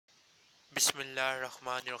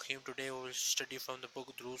Bismillahirrahmanirrahim. Today we will study from the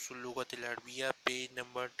book Duroos Lughatil Arabiyyah, page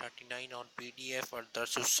number 39 on PDF or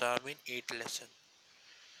Dars 8 lesson.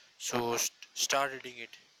 So start reading it.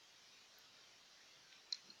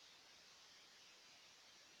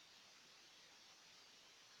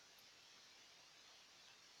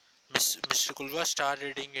 Mr. Kulwa, start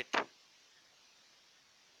reading it.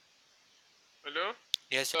 Hello?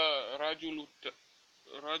 Yes.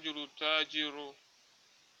 رجل تاجر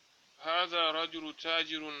هذا رجل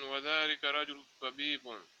تاجر وذلك رجل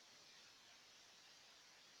طبيب.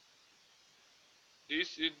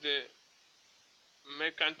 This is the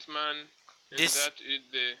merchant man and that is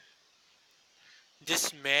the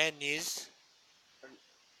This man is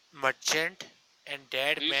merchant and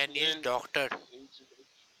that man is doctor.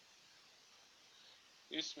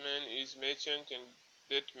 This man is merchant and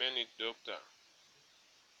that man is doctor.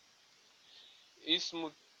 اسم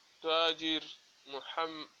التاجر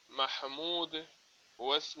محمود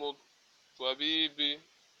واسم الطبيب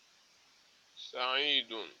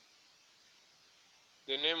سعيد.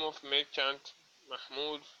 The name of merchant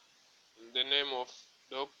Mahmoud and the name of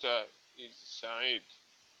doctor is Sa'id.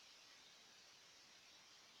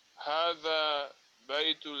 هذا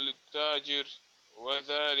بيت للتاجر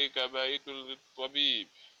وذلك بيت للطبيب.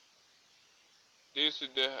 This is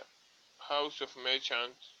the house of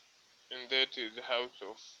merchant and that is the house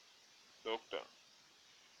of doctor.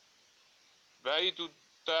 بيت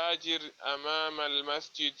التاجر أمام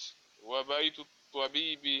المسجد وبيت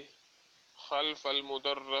الطبيب خلف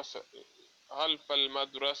المدرسة.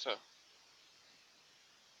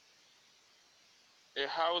 A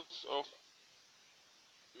house of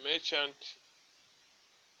merchant,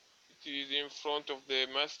 it is in front of the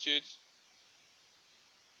masjid,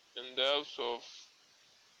 and the house of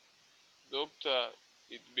doctor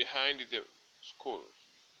is behind the school.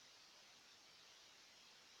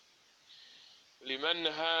 لمن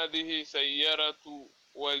هذه سيارة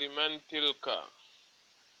ولمن تلك.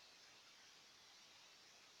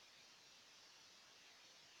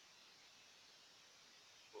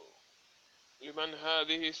 لمن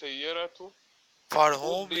هذه سيارة. For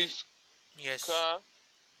whom this yes car.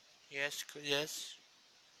 Yes.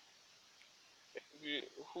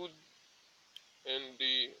 Who and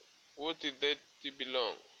what did that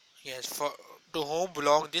belong? Yes, for to whom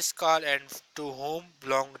belong this car and to whom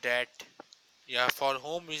belong that. Yeah, for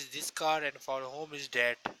whom is this car and for whom is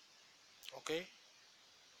that. Okay.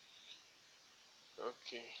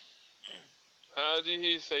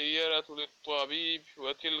 هذه سيارة للطبيب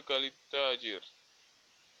وتلك للتاجر.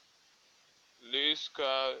 This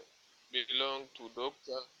car belong to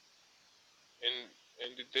doctor and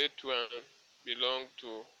that one belong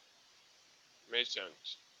to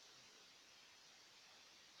merchant.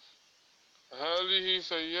 هذه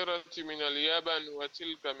سيارة من اليابان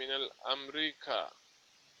وتلك من أمريكا.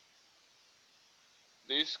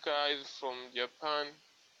 This car is from Japan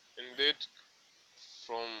and that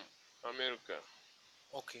from America.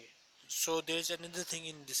 Okay, so there's another thing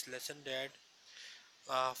in this lesson that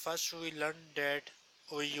first we learned that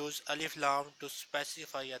we use alif lam to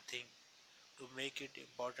specify a thing to make it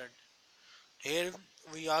important. Here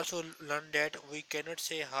we also learned that we cannot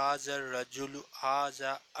say haza rajulu,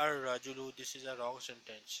 haza ar rajulu. This is a wrong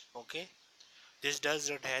sentence. Okay, this does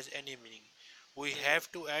not has any meaning. We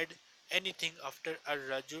have to add anything after ar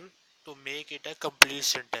rajul to make it a complete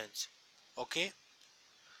sentence. Okay,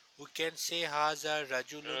 we can say haza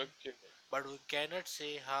rajulun, but we cannot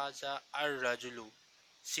say haza ar rajulu.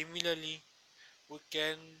 Similarly, we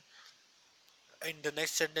can in the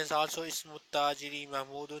next sentence also ismu tajiri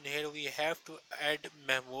mahmudun. Here we have to add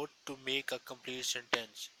mahmud to make a complete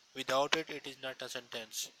sentence. Without it, it is not a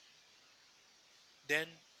sentence. Then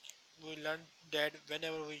we learned that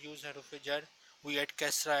whenever we use haruf jar, we add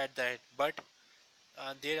kasra at the end. But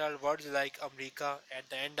there are words like America at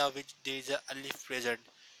the end of which there is a alif present.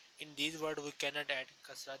 In these words we cannot add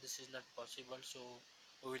kasra. This is not possible. So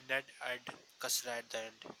we will not add kasra at the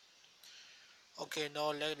end. Okay,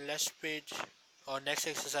 now let's page or next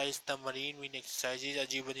exercise, the marine mean exercises.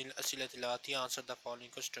 Ajibanil asilatil ati. Answer the following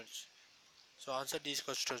questions. So answer these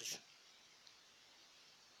questions.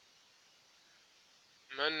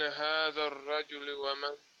 من هذا الرجل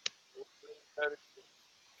ومن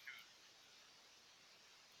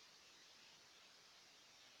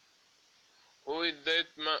Who is that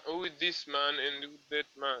man? Who is this man and who is that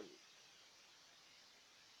man?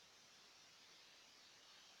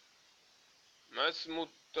 ما اسم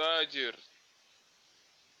التاجر?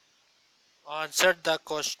 Answer the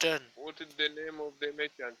question. What is the name of the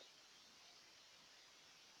merchant?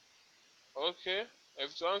 Okay,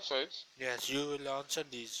 I've answered. Yes, you will answer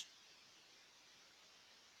these.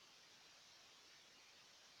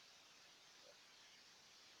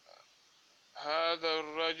 هذا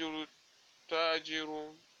الرجل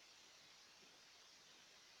تاجر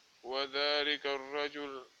وذلك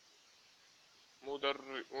الرجل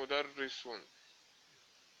مدرس.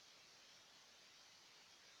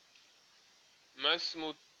 ما اسم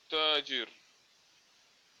التاجر؟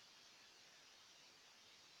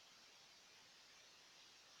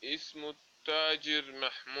 اسم التاجر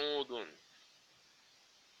محمود.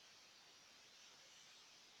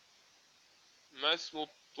 ما اسم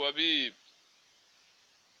الطبيب؟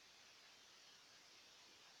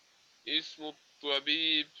 اسم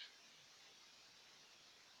الطبيب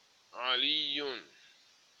علي.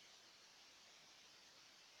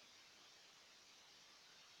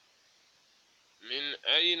 من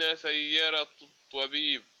أين سيارة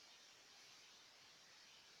الطبيب؟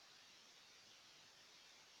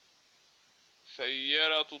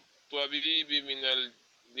 سيارة الطبيب من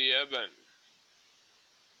اليابان.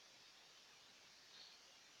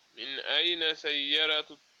 من أين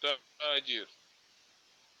سيارة التاجر؟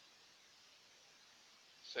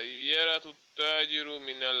 سيارة التاجر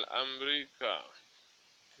من أمريكا.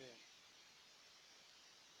 Okay.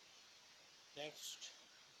 Next.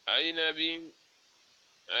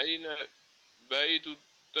 أين بيت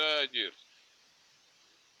التاجر؟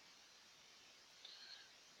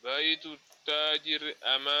 بيت التاجر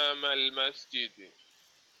أمام المسجد.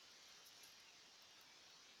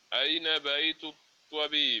 أين بيت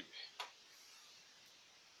الطبيب؟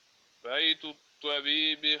 بيت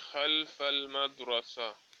الطبيب خلف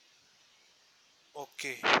المدرسة.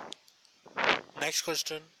 Okay. Next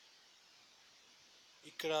question.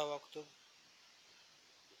 اقرأ واكتب.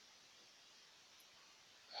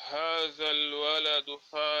 هذا الولد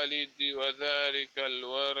خالد وذلك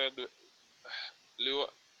الولد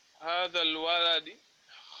هذا الولد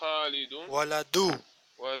خالد ولد.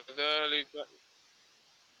 وذلك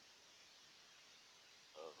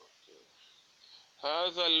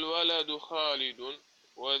هذا الولد خالد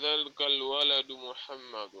وذلك الولد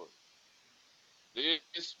محمد.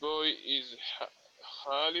 This boy is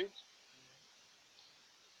Khalid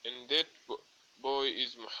and that boy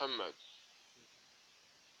is Muhammad.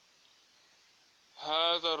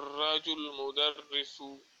 هذا الرجل مدرس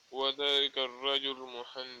وذلك الرجل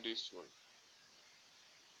مهندس.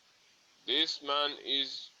 This man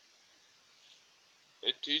is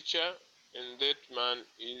a teacher and that man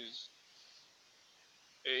is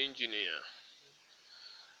an engineer.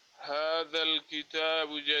 هذا الكتاب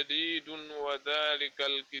جديد وذلك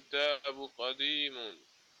الكتاب قديم.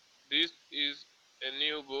 This is a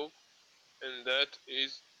new book and that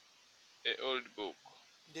is an old book.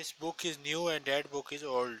 This book is new and that book is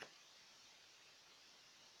old.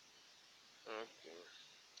 Okay.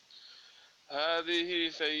 هذه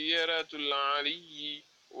سيارة العلي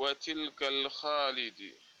وتلك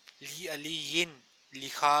الخالد. لعلي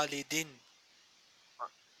لخالد.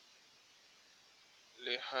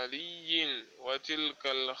 لحلي وتلك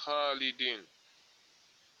الخالد.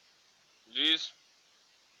 This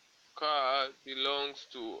car belongs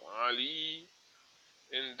to Ali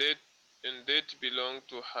and that belongs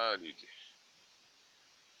to Khalid.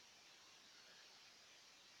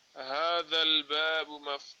 هذا الباب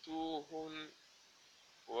مفتوح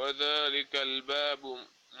وذلك الباب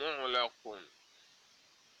مغلق.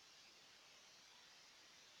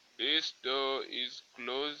 This door is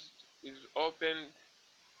opened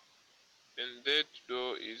and that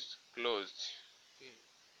door is closed.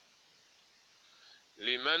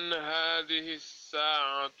 لمن هذه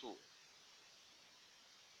الساعة؟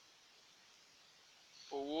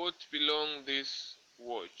 For what belong this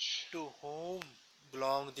watch? To whom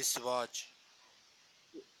belong this watch?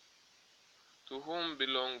 To whom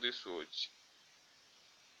belong this watch?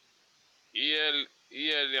 هي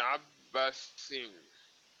لعباس.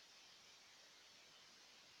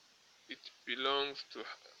 It belongs to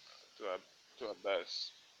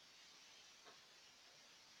Abbas.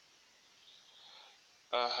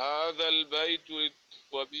 هذا البيت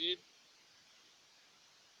للطبيب.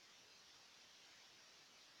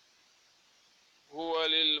 هو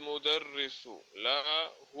للمدرس.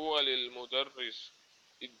 لا هو للمدرس.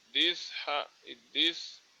 Is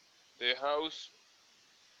this the house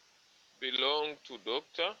belong to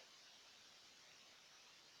doctor?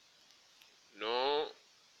 No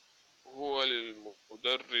هو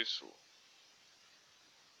للمدرس.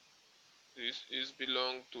 This is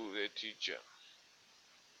belong to the teacher.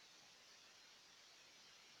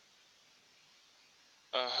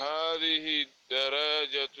 هذه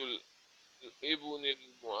دراجة ابن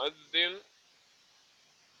المؤذن.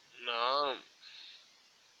 نعم.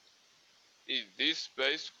 Is this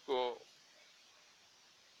bicycle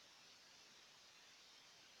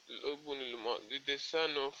the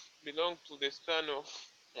son of, belong to the son of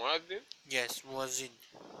Muazzin? Yes, muazzin.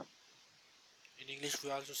 In English,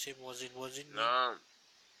 we also say muazzin. Muazzin mean. Naam.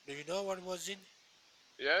 Do you know what muazzin?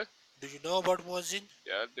 Yes? Do you know about muazzin?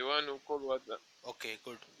 Yeah, the one who called Adhan. Okay,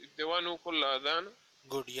 good. The one who called Adhan.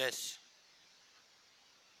 Good, yes.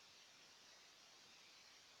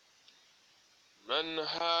 من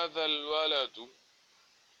هذا الولد؟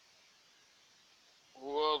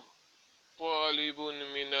 هو طالب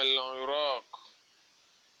من العراق.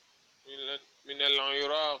 من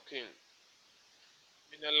العراق.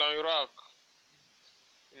 من العراق.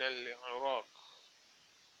 من العراق.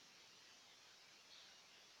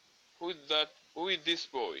 Who is that? Who is this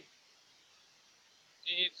boy?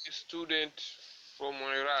 He is a student from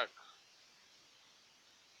Iraq.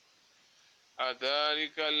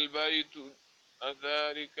 أذلك البيت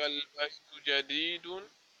أذلك البيت جديد؟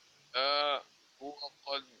 هو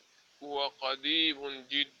قد هو قديم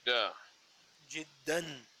جدا.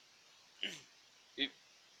 جدا.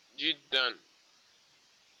 جدا.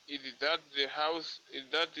 Is that the house? Is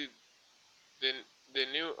that the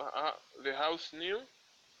new the house new?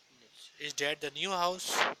 Is that the new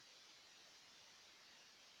house?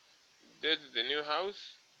 That's the new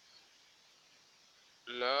house.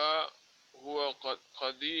 لا هو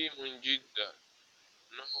قديم جدا.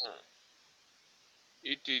 No,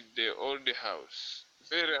 it is the old house,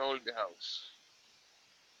 very old house.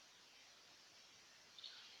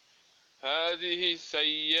 هذه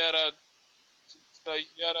سيارة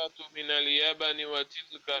من اليابان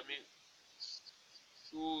وتلك من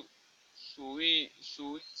سو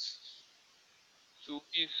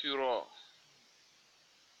سويسرا.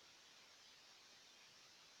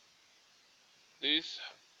 This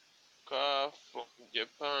car from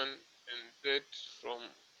Japan and that from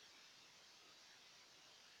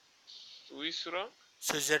Switzerland, which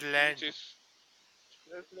Switzerland. is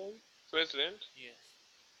Switzerland. Switzerland. Yes.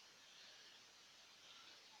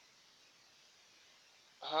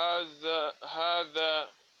 هذا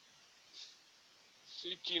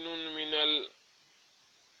سكن من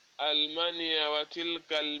ألمانيا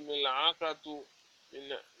وتلك الملعقة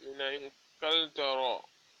من إنجلترا.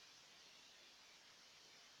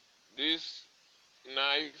 This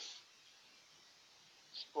knife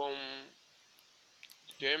from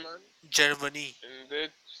Germany. and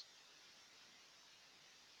that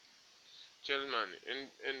Germany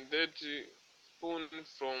and that spoon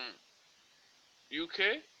from UK.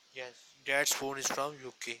 Yes, that spoon is from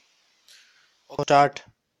UK. Okay. Start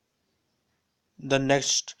the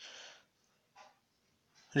next.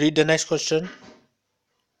 Read the next question.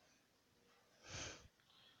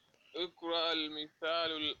 اقرأ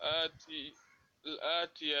المثال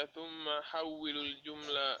الآتي ثم حول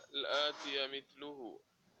الجملة الآتية مثله.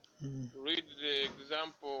 Read the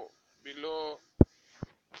example below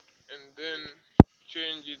and then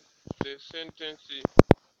change the sentence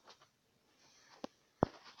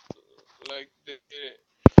like the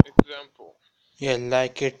example. Yeah,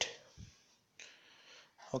 like it.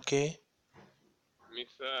 Okay.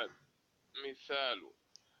 مثال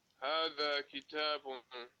هذا كتاب.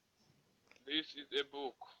 This is a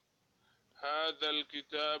book. هذا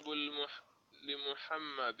الكتاب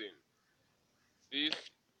لمحمد.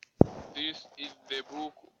 This is the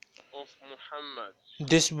book of Muhammad.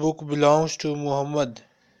 This book belongs to Muhammad.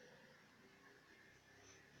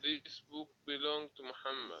 This book belongs to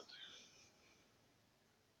Muhammad.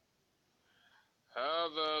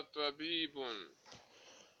 هذا طبيب.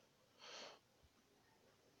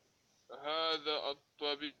 هذا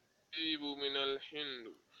الطبيب من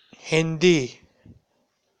الهند. Hindi.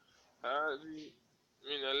 هذه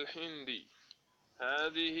من الهند.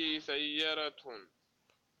 هذه سيارة.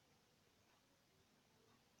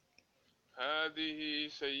 هذه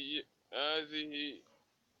السيارة.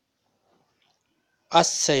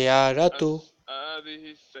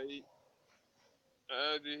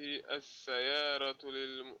 هذه السيارة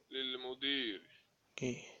للمدير.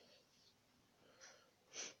 Okay.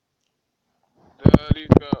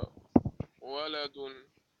 ذلك ولد.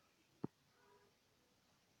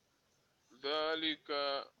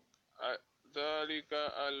 ذلك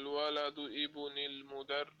الولد ابن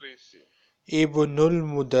المدرس. ابن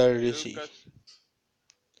المدرس.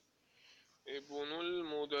 ابن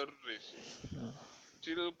المدرس.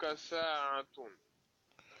 تلك ساعة.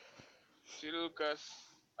 تلك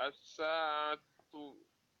الساعة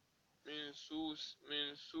من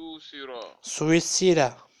سويسرا.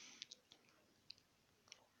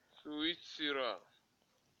 سويسرا.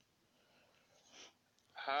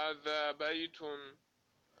 هذا بيت.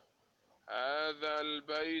 هذا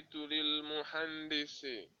البيت للمهندس.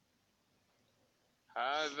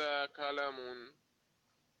 هذا قلم.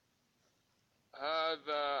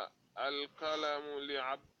 هذا القلم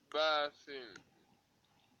لعباس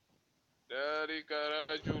ذلك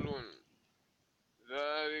رجل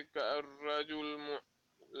ذلك الرجل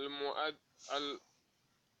المؤد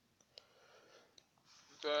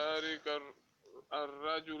ذلك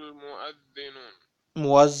الرجل مؤذن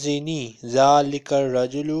موزني ذلك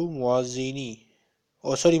الرجل موزني.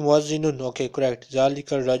 Oh, sorry, موزن. Okay, correct.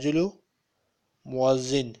 ذلك الرجل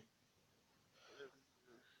موزن.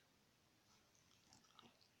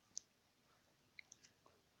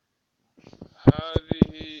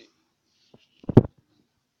 هذه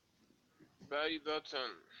بيضة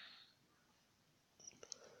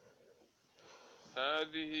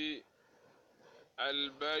هذه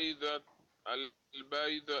البيضة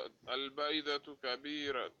البيضة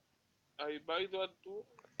كبيرة أي بيضة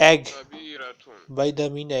Egg. كبيرة. Bayda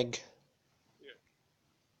mean egg. Yeah.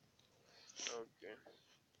 Okay.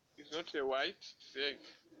 It's not a white, it's egg.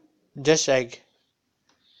 Just egg.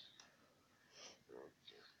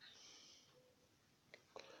 Okay.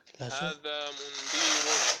 Last. هذا مندير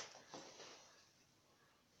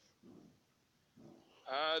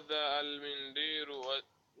هذا المندير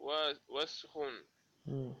وسخ.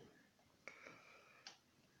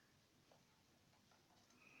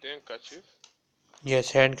 handkerchief.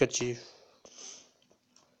 Yes, handkerchief.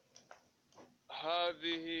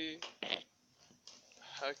 هذه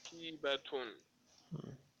حكيبة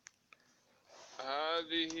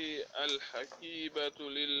هذه الحكيبة Okay.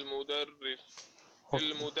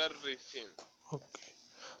 للمدرس. Okay.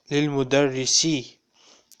 للمدرسي.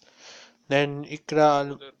 Then اقرأ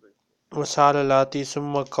للمدرس. المثال الآتي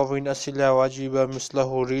ثم كون أسئلة واجبة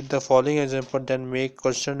مثله. Read the following example, then make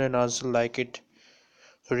question and answer like it.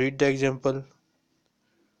 So read the example.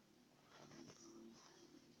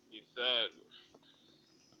 مثال: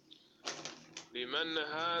 لمن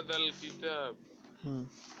هذا الكتاب؟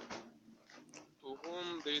 To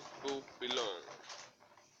whom this book belongs?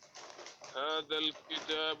 هذا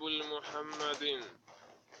الكتاب لمحمد.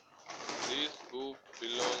 This book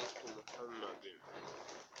belongs to Muhammad.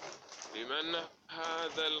 لمن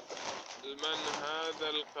هذا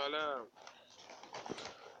الكلام؟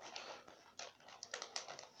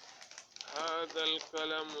 هذا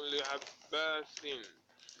القلم لعباس.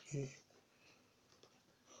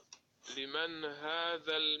 لمن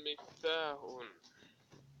هذا المفتاح؟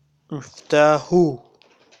 مفتاح.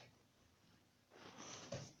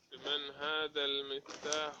 لمن هذا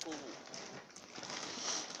المفتاح؟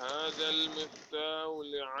 هذا المفتاح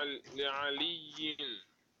لعلي.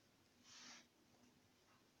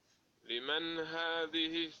 لمن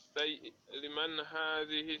هذه السيارة؟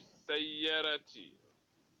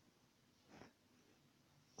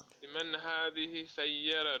 لمن هذه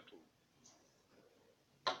السيارة؟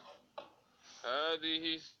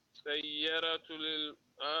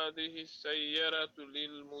 هذه السيارة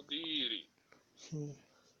للمدير.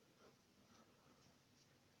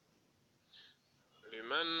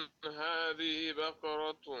 لمن هذه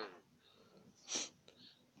بقرة؟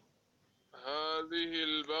 هذه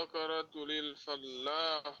البقرة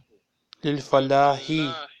للفلاح. للفلاح.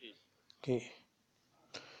 Okay.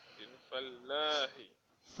 للفلاح.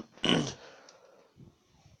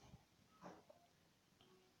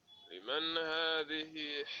 لمن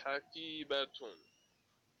هذه حكيبة؟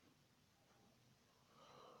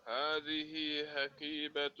 هذه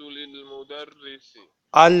حكيبة للمدرس.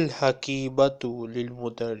 الحكيبة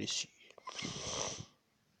للمدرس.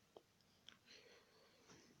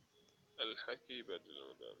 الحكيبة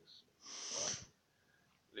للمدرس.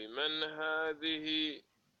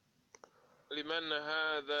 لمن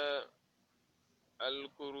هذا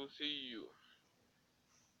الكرسي؟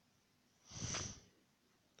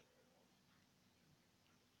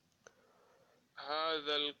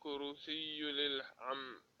 هذا الكرسي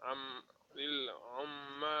للعمار.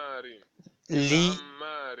 لعمار.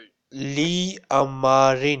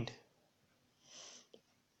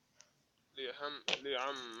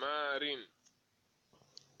 لعمار.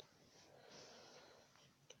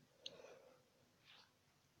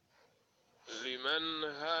 لمن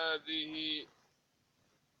هذه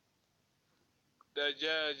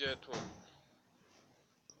دجاجة؟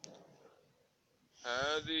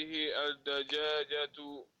 هذه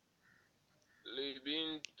الدجاجة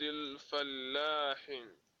لبنت الفلاح.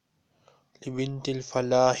 لبنت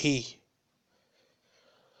الفلاح.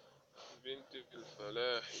 بنت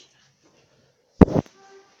الفلاح.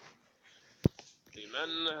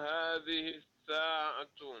 لمن هذه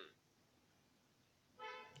الساعة؟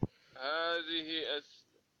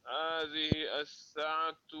 هذه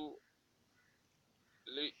الساعة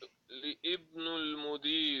لابن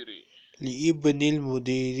المدير. لابن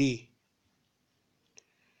المدير.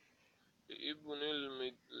 لابن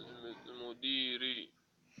ابن المدير.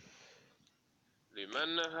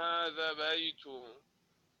 لمن هذا بيت؟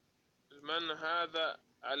 من هذا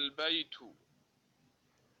البيت؟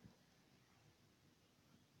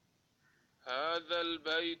 هذا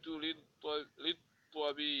البيت للطبيب.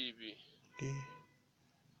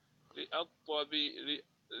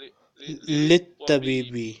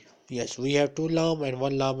 للطبيب. Yes, we have two lam and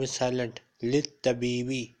one lam is silent.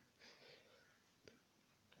 للطبيب.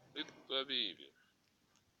 للطبيب.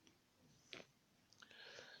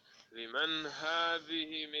 لمن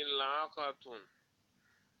هذه ملعقة؟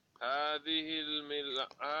 هذه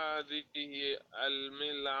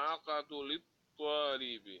الملعقة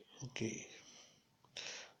للطالب. Okay.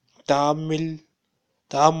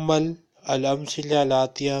 تأمل الأمثلة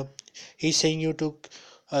الآتية. He's saying you to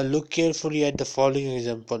look carefully at the following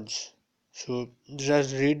examples. So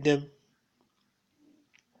just read them.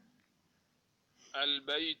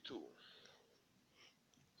 البيت.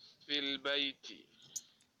 في البيت.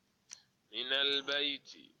 من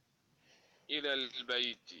البيت إلى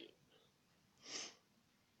البيت.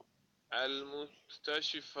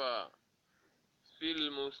 المستشفى. في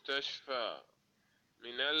المستشفى.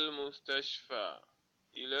 من المستشفى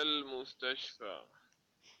إلى المستشفى.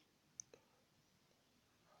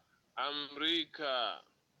 أمريكا.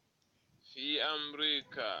 في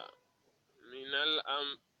أمريكا.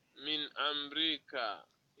 من أمريكا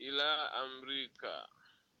إلى أمريكا.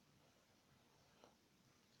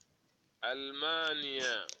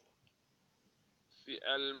 ألمانيا.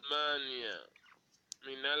 في ألمانيا.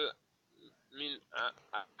 من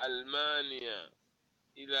ألمانيا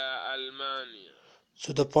إلى ألمانيا.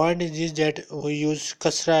 So the point is that we use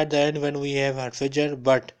kasra at the end when we have harf-jar,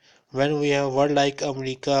 but when we have a word like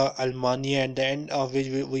America, Almania at the end of which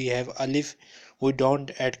we have alif, we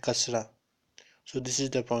don't add kasra. So this is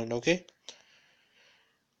the point, okay?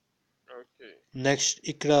 Okay. Next,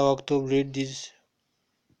 Ikra Waktub, read this.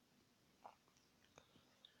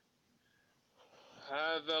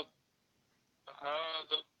 هذا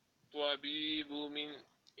الطبيب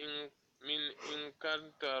من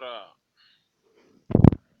إنكلترا.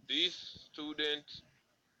 This student,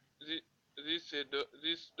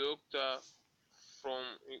 this doctor from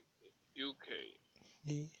UK.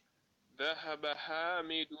 ذهب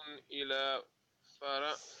حامد إلى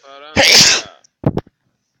فرنسا.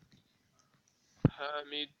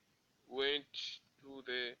 Hamid went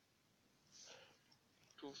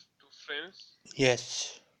to France.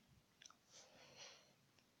 Yes.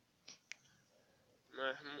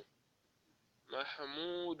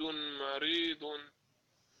 محمود مريض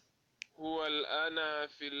هو الآن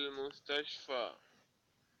في المستشفى.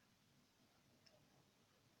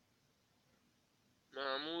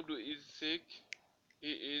 Mahmoud is sick.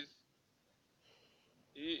 He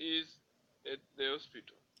is at the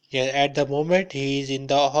hospital. Yeah, at the moment he is in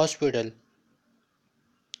the hospital.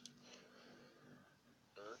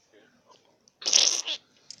 Okay.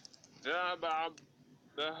 ذهب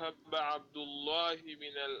عبد الله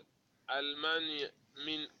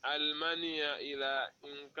من ألمانيا إلى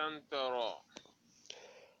إنكلترا.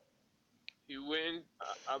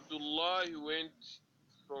 Abdullah went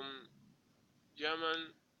from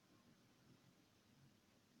German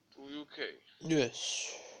to UK.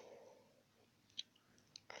 Yes.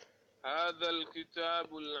 هذا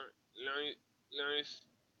الكتاب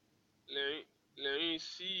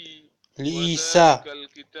العيسي وذلك لإيسا.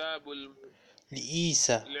 الكتاب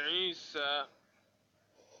لإيسا. العيسى.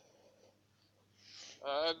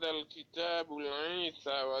 هذا الكتاب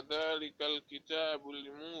العيسى وذلك الكتاب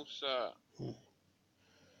لموسى.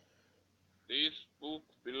 This book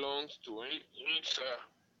belongs to Isa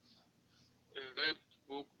and that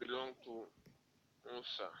book belongs to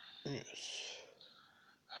Musa. Yes.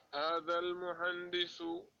 هذا المهندس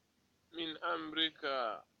من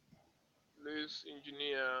أمريكا. This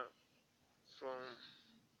engineer from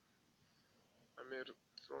America.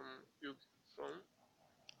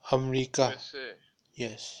 USA.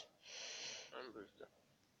 Yes. America.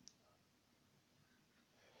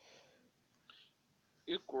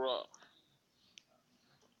 اقرأ.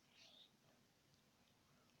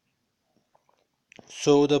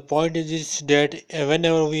 So the point is that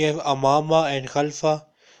whenever we have amama and khalfa,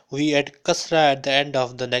 we add kasra at the end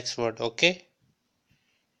of the next word, okay?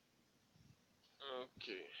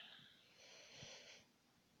 Okay.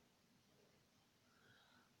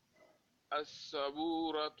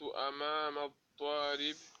 السبورة أمام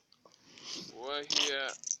الطالب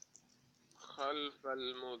وهي خلف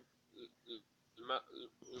المدرس.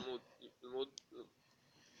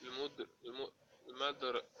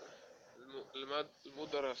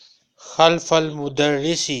 خلف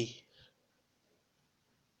المدرس.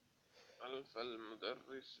 خلف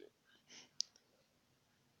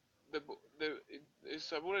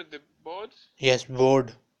It's about the board. Yes,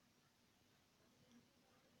 board.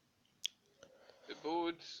 The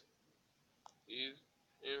board is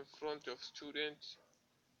in front of students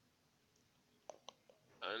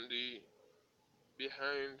and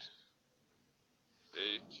behind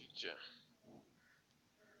the teacher.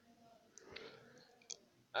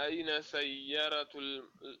 أين سيارة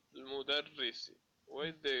المدرس?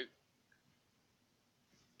 Where the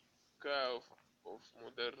car of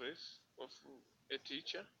مدرس of a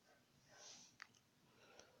teacher?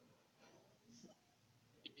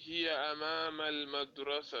 هي أمام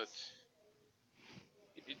المدرسة.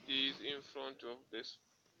 It is in front of the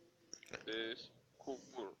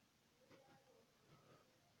school.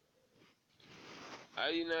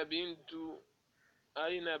 أين بيت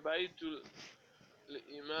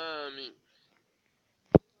الإمام?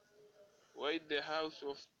 Where the house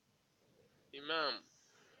of Imam?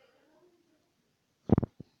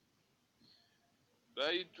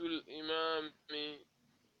 بيت الإمام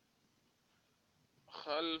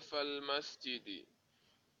خلف المسجد.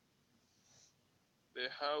 The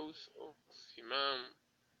house of Imam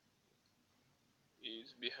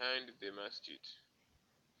is behind the masjid.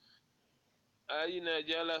 أين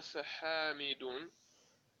جلس حامد?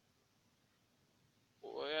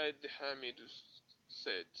 Where did Hamid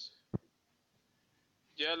sit?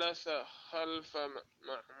 جلس خلف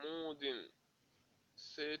محمود.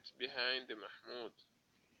 Sit behind محمود.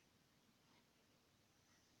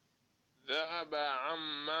 ذهب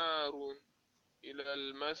عمار إلى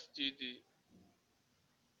المسجد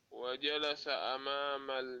وجلس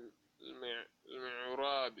أمام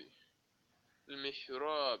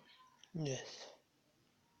المحراب. Yes.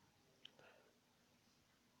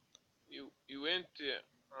 You went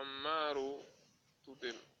Ammar to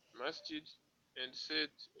the masjid and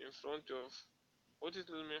sat in front of, what is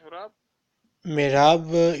al-mihrab?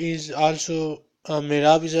 Mihrab is also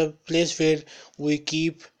mihrab is a place where we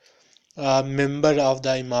keep a member of the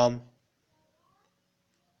imam.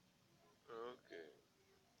 Okay.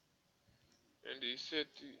 And he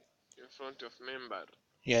sat in front of member.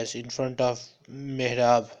 Yes, in front of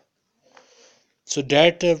mihrab. So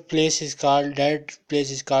that place is called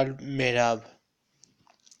mihrab.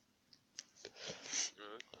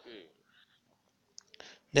 Okay.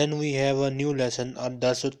 Then we have a new lesson on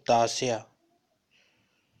Dasut Tasya.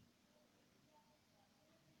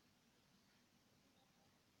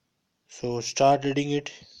 So start reading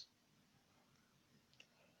it.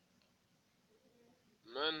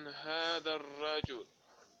 من هذا الرجل?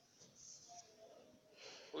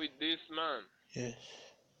 Who is this man? Yes.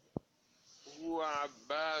 هو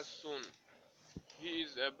عباس. He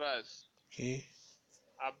is Abbas. Okay.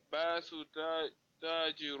 عباس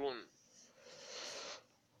تاجر.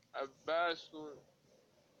 عباس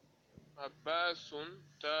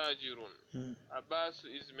تاجر. Hmm. Abbas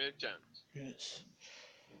is merchant. Yes.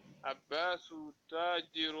 عباس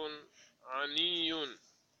تاجر عني.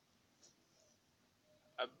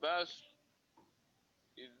 Abbas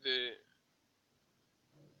is the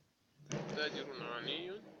تاجر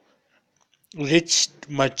عني, Rich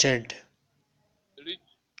merchant.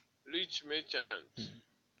 rich merchant.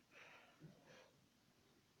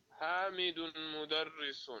 حامد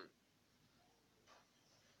مدرس.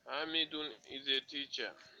 حامد is a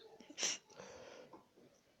teacher.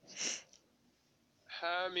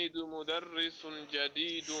 حامد مدرس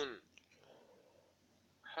جديد.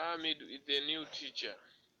 حامد is a new teacher.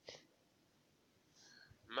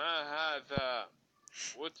 ما هذا?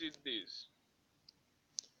 What is this?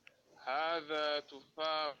 هذا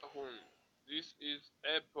تفاح. This is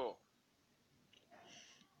apple.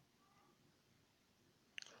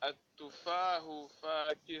 التفاح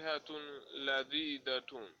فاكهة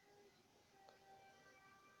لذيذة.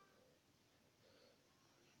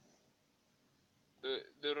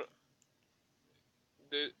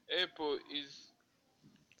 The apple is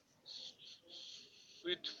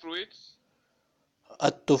sweet fruits.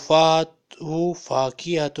 التفاح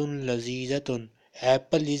فاكهة لذيذة.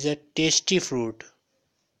 Apple is a tasty fruit.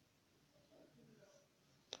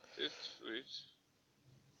 Taste fruit.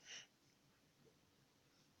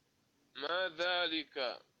 ما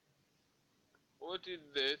ذلك? What is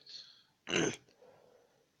that?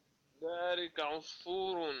 ذلك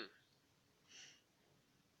عصفور.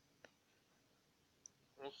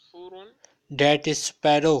 عصفور. That is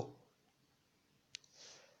sparrow.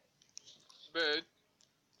 Bird.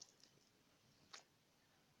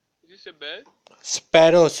 Is this a bird?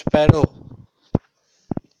 Sparrow. Sparrow.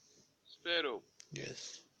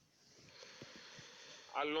 Yes.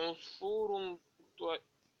 العصفور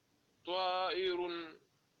طائر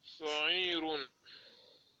صغير.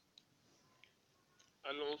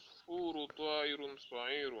 العصفور طائر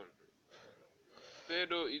صغير.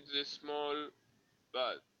 Sparrow is a small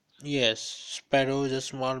bird. Yes, sparrow is a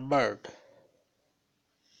small bird.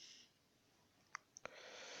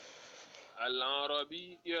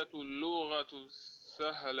 العربية اللغة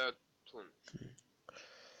سهلة.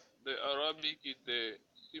 The Arabic is the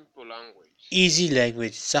simple language. Easy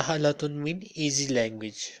language. Sahalatun mean easy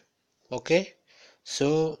language. Okay?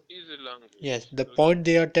 So, Easy yes, language. the Okay. point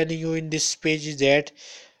they are telling you in this page is that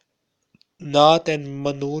Naat and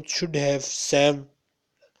Manut should have same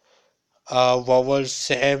vowels,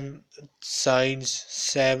 same signs,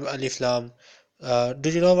 same alif lam. Do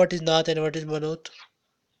you know what is Naat and what is Manut?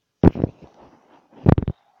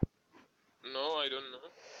 No, I don't know.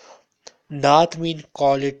 Naat mean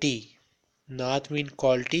quality. Naat mean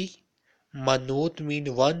quality. Manut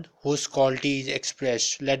mean one whose quality is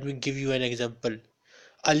expressed. Let me give you an example.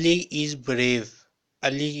 Ali is brave.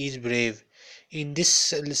 Ali is brave. In this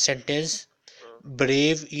sentence, Uh,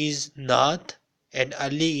 brave is Naat and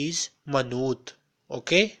Ali is Manut.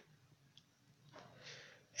 Okay?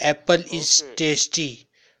 Apple is okay. tasty.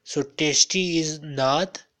 So tasty is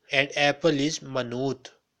Naat and apple is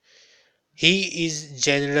Manut. He is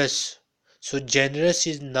generous. So generous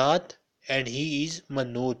is Naat and he is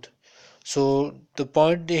Manut. So the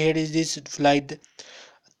point here is this like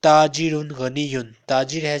Tajirun Ghaniyun.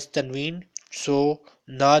 Tajir has Tanween, so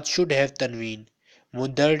Naat should have Tanween.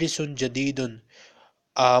 Mudarrisun Jadidun.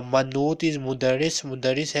 Manut is Mudarris.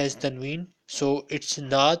 Mudarris has Tanween, so its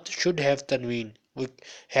Naat should have Tanween. We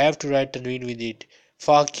have to write Tanween with it.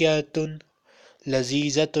 Fakiyatun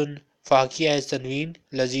Lazizatun. Fakia has Tanween.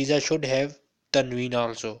 Laziza should have Tanween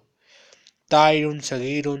also. Ta'irun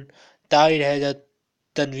Sagirun. Ta'ir has a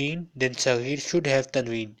Tanween, then Sagir should have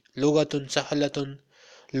Tanween. Lugatun Sahalatun.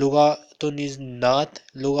 Lugatun is Naat.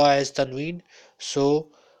 Luga has Tanween,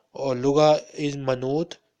 so Luga is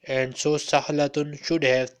Manut, and so Sahalatun should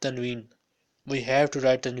have Tanween. We have to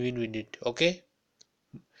write Tanween with it, okay?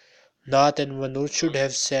 Naat and Manut should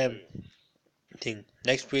have same Okay. thing.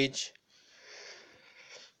 Next page.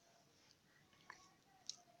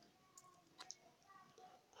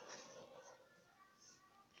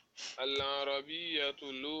 العربية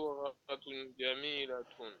لغة جميلة.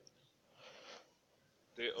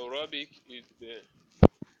 The Arabic is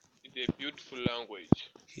a beautiful language.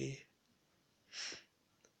 Okay.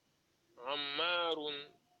 عمار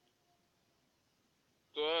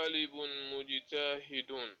طالب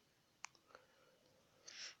مجتهد.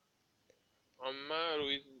 عمار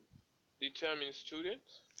is determined student.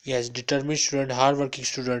 Yes, determined student, hardworking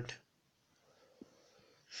student.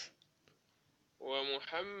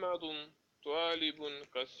 ومحمد طالب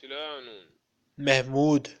كسلان.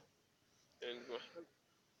 Mahmood, And,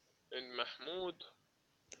 and Mahmoud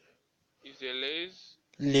is a lazy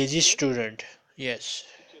lazy student. student. Yes.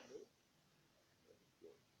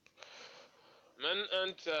 من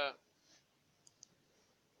أنت?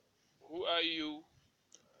 Who are you?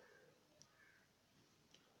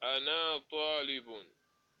 أنا طالب.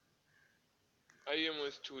 I am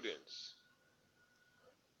a student.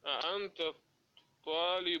 أنت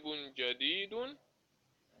طالب جديد.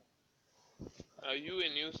 Are you a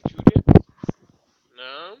new student?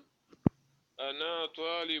 نعم. أنا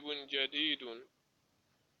طالب جديد.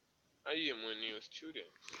 I am a new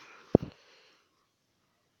student.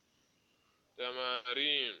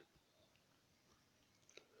 تمارين.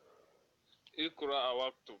 اقرأ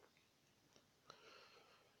واكتب.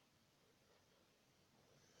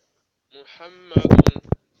 محمد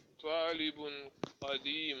طالب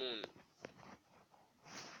قديم.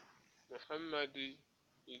 Muhammad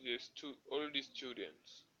is a old student.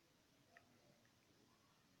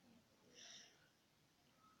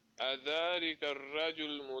 أذلك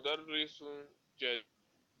الرجل مدرس جديد.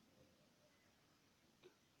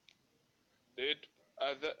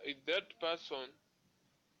 Is that person,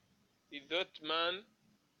 is that man,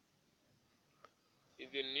 is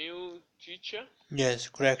a new teacher? Yes,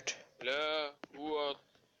 correct. لا هو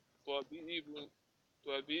طبيب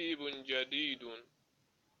جديد.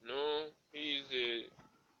 No, he is a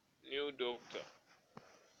new doctor.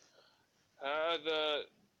 هذا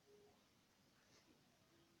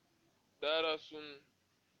درس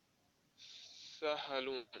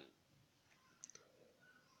سهل.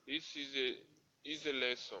 This is a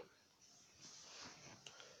lesson.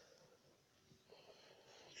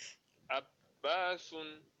 عباس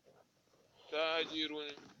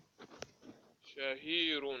تاجر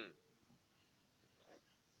شهير.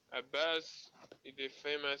 Abbas is a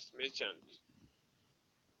famous merchant.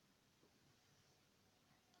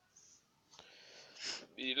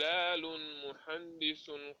 بلال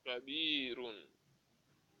مهندس خبير.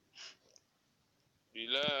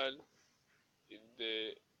 Bilal is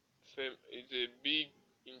a big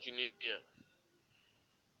engineer.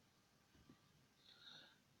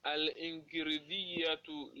 الإنجليزية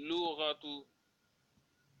لغة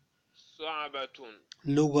صعبة.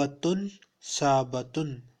 لغة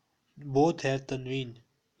صعبة. both have tanween.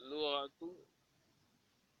 لغة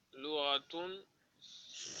لغة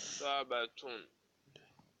صعبة.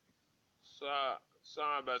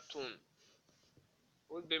 صعبة.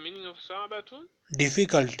 What's the meaning of صعبة?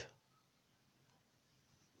 difficult.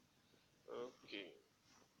 Okay.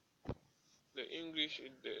 The English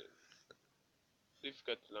is the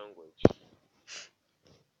difficult language.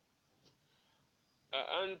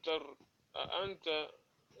 أأنت أأنت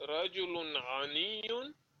رجل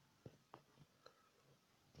غني؟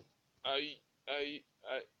 Are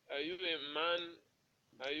you a man?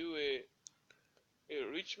 Are you a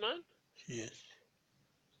rich man? Yes.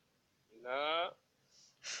 لا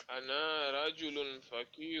أنا رجل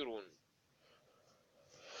فقير.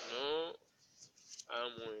 No,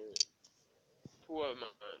 I'm a poor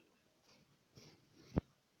man.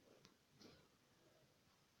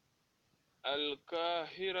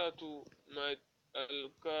 القاهرة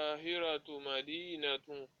القاهرة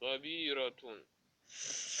مدينة كبيرة.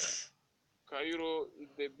 Cairo is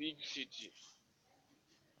the big city.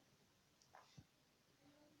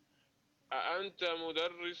 أأنت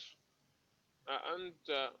مدرس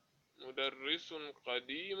أأنت مدرس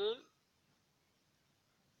قديم؟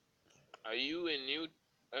 Are you an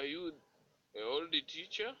old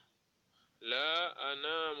teacher? لا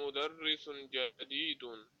أنا مدرس جديد.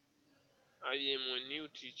 I am a new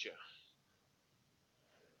teacher.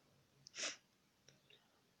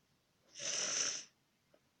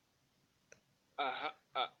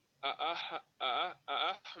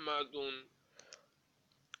 أحمد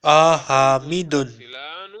طالب حامد.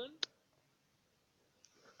 كسلان؟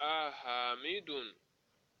 أحمد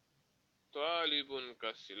طالب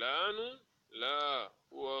كسلان؟ لا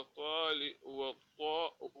هو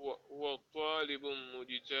طالب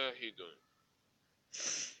مجتهد.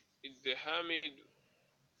 Is the Hamid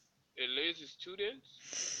a lazy student?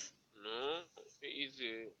 No, he is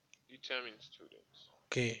a determined student.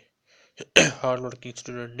 Okay. hardworking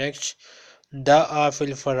student. Next, the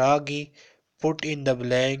fil faragi, put in the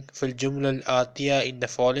blank fil jumla al-atiya in the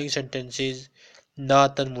following sentences.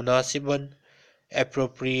 Natan munasiban,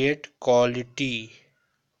 appropriate quality.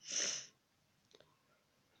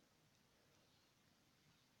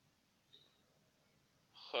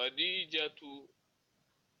 خديجة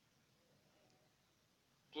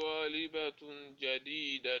طالبة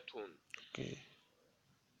جديدة. Okay.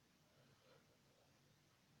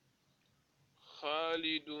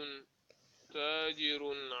 خالد تاجر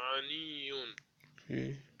عني.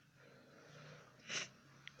 Okay.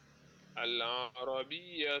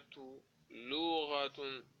 العربية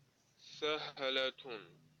لغة سهلة.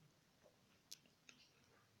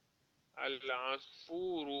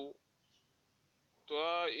 العصفور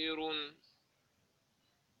طائر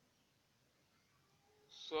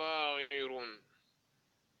صاغر.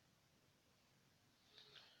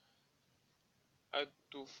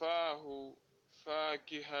 التفاح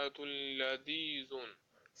فاكهة لذيذ.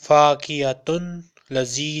 Fakiyatun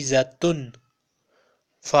lazizatun.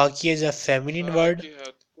 Fakia is a feminine word,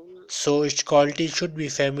 فاكهة so its quality should be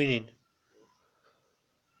feminine.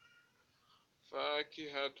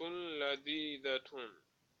 فاكهة لذيذة.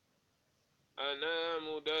 أنا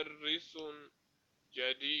مدرس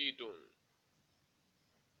جديد.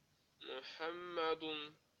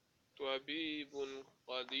 محمد طبيب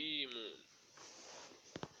قديم.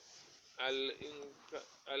 الإنك...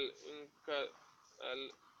 الإنك...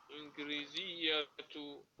 الإنجليزية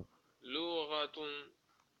لغة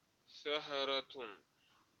سهرة.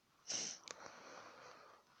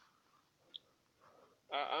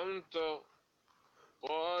 أأنت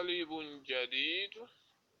طالب جديد؟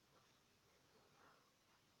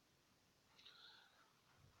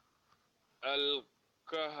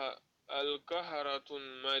 القاهرة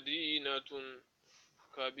مدينة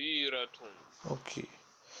كبيرة. Okay.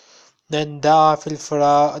 Then da fil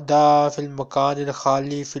makan al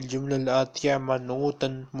khali fil jumla al atiya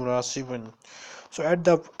manutan munasiban. So add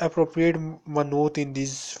the appropriate manut in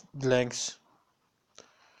these blanks.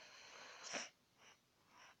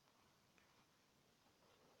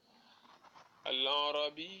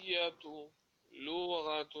 العربية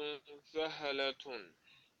لغة سهلة.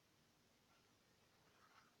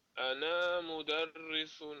 أنا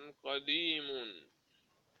مدرس قديم.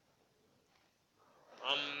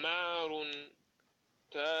 عمار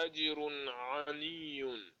تاجر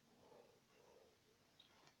عني.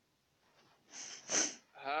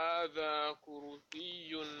 هذا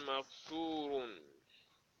كرسي مكسور.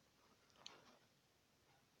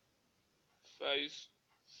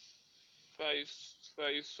 فيس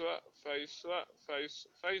فيس فيصل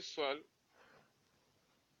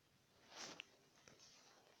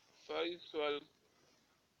فيصل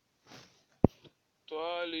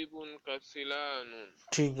طالب كسلان.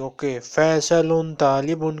 ठीक okay फैसलुन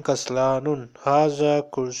तालिबुन कसलानुन हाजा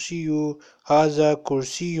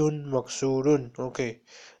कुर्सियुन मकसूरुन okay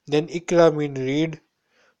then ikra mean read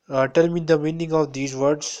tell me the meaning of these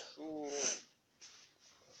words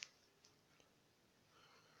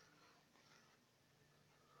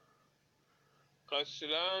مكسور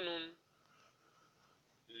كسلان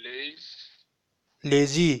ليس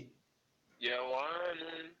lazy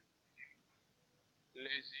جوان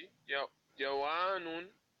lazy جوان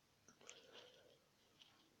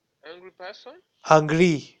angry person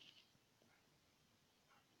hungry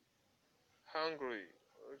hungry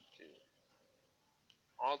okay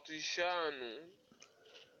عطشان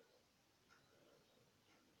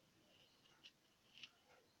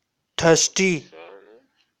thirsty عطشان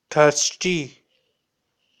thirsty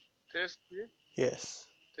tasty yes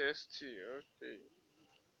tasty okay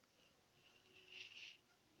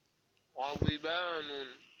غضبان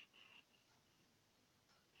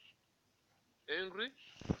angry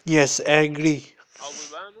yes angry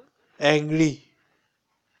غضبان angry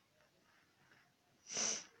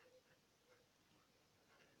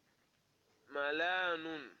ملان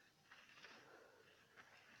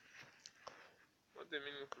what the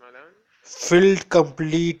meaning of ملان filled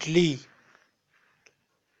completely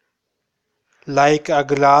like a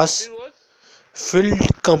glass feel what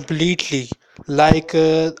filled completely like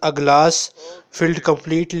a glass filled okay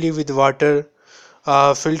completely with water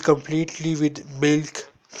filled completely with milk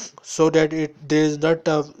so that there is not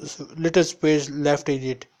a little space left in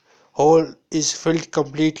it whole is filled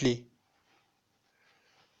completely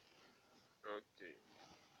okay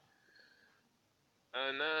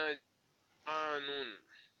أنا جوعان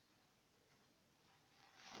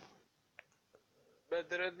but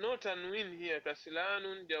there is no tanwin here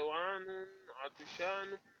كسلان جوعان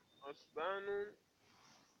عطشان عصبان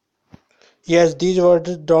yes these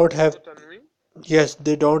words don't have no tanwin yes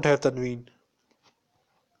they don't have tanween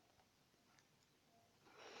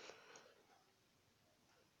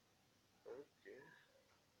okay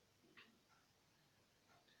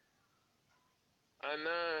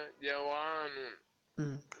أنا جوعان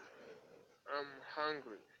Mm. I'm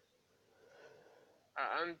hungry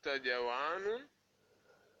أأنت جوعان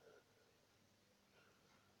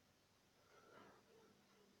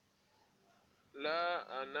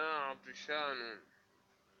لا أنا عطشان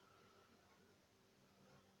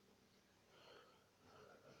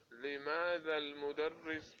لماذا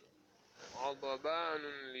المدرس غضبان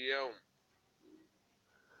اليوم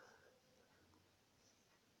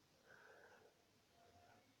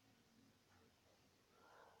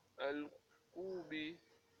الكوبي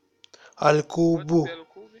what's Al-Kubu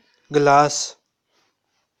الكوبي glass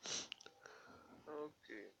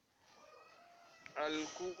okay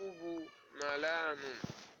الكوب ملان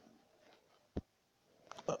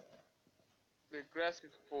the grass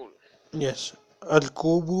is full yes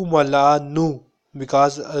Al-Kubu Malanu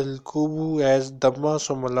because Al-Kubu has Dhamma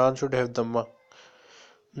so Malan should have Dhamma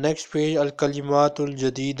next page Al-Kalimatul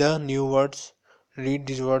Jadida new words read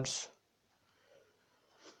these words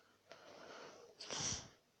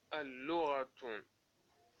اللغة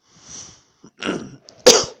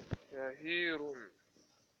شهير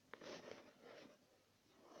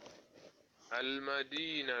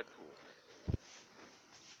المدينة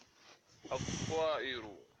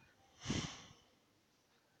الطائر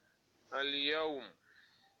اليوم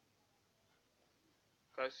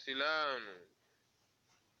كسلان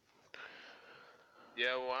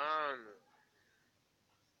جوعان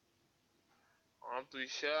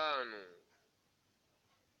عطشان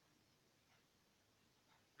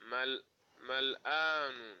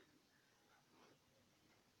ملآن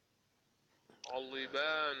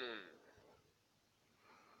غضبان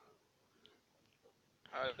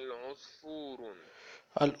العصفور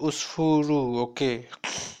Al-Usfuru okay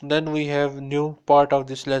then we have new part of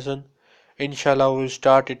this lesson inshallah we'll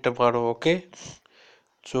start it tomorrow okay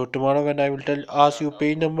so tomorrow when I will ask you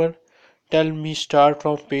page inshallah number tell me start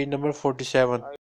from page number 47